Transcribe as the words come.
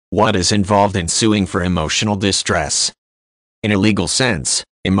What is involved in suing for emotional distress? In a legal sense,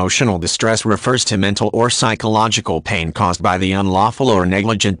 emotional distress refers to mental or psychological pain caused by the unlawful or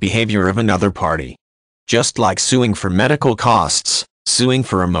negligent behavior of another party. Just like suing for medical costs, suing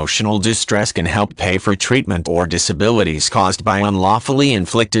for emotional distress can help pay for treatment or disabilities caused by unlawfully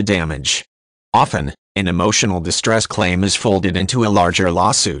inflicted damage. Often, an emotional distress claim is folded into a larger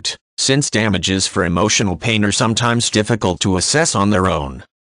lawsuit, since damages for emotional pain are sometimes difficult to assess on their own.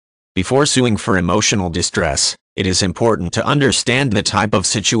 Before suing for emotional distress, it is important to understand the type of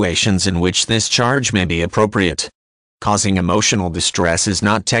situations in which this charge may be appropriate. Causing emotional distress is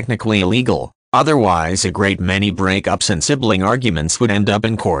not technically illegal, otherwise a great many breakups and sibling arguments would end up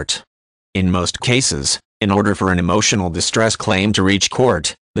in court. In most cases, in order for an emotional distress claim to reach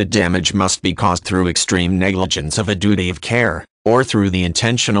court, the damage must be caused through extreme negligence of a duty of care, or through the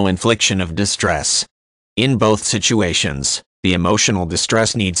intentional infliction of distress. In both situations, the emotional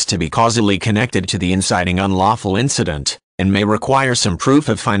distress needs to be causally connected to the inciting unlawful incident, and may require some proof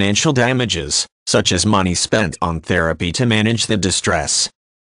of financial damages, such as money spent on therapy to manage the distress.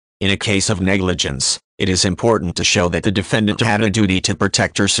 In a case of negligence, it is important to show that the defendant had a duty to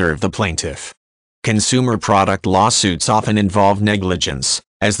protect or serve the plaintiff. Consumer product lawsuits often involve negligence,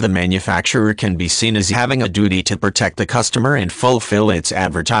 as the manufacturer can be seen as having a duty to protect the customer and fulfill its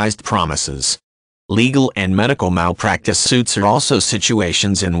advertised promises. Legal and medical malpractice suits are also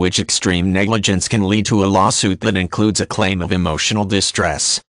situations in which extreme negligence can lead to a lawsuit that includes a claim of emotional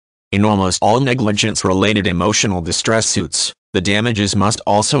distress. In almost all negligence-related emotional distress suits, the damages must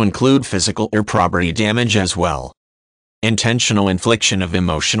also include physical or property damage as well. Intentional infliction of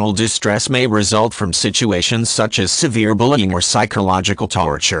emotional distress may result from situations such as severe bullying or psychological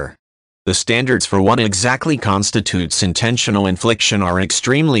torture. The standards for what exactly constitutes intentional infliction are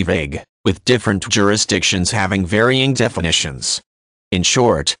extremely vague, with different jurisdictions having varying definitions. In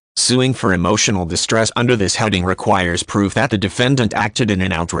short, suing for emotional distress under this heading requires proof that the defendant acted in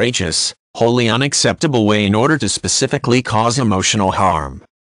an outrageous, wholly unacceptable way in order to specifically cause emotional harm.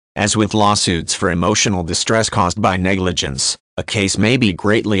 As with lawsuits for emotional distress caused by negligence, a case may be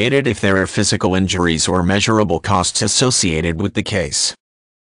greatly aided if there are physical injuries or measurable costs associated with the case.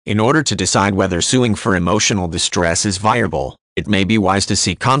 In order to decide whether suing for emotional distress is viable, it may be wise to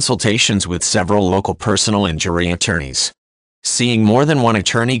seek consultations with several local personal injury attorneys. Seeing more than one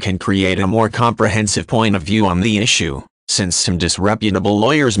attorney can create a more comprehensive point of view on the issue, since some disreputable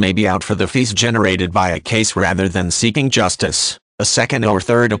lawyers may be out for the fees generated by a case rather than seeking justice. A second or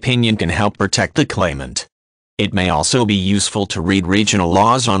third opinion can help protect the claimant. It may also be useful to read regional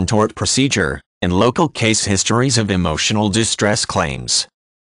laws on tort procedure and local case histories of emotional distress claims.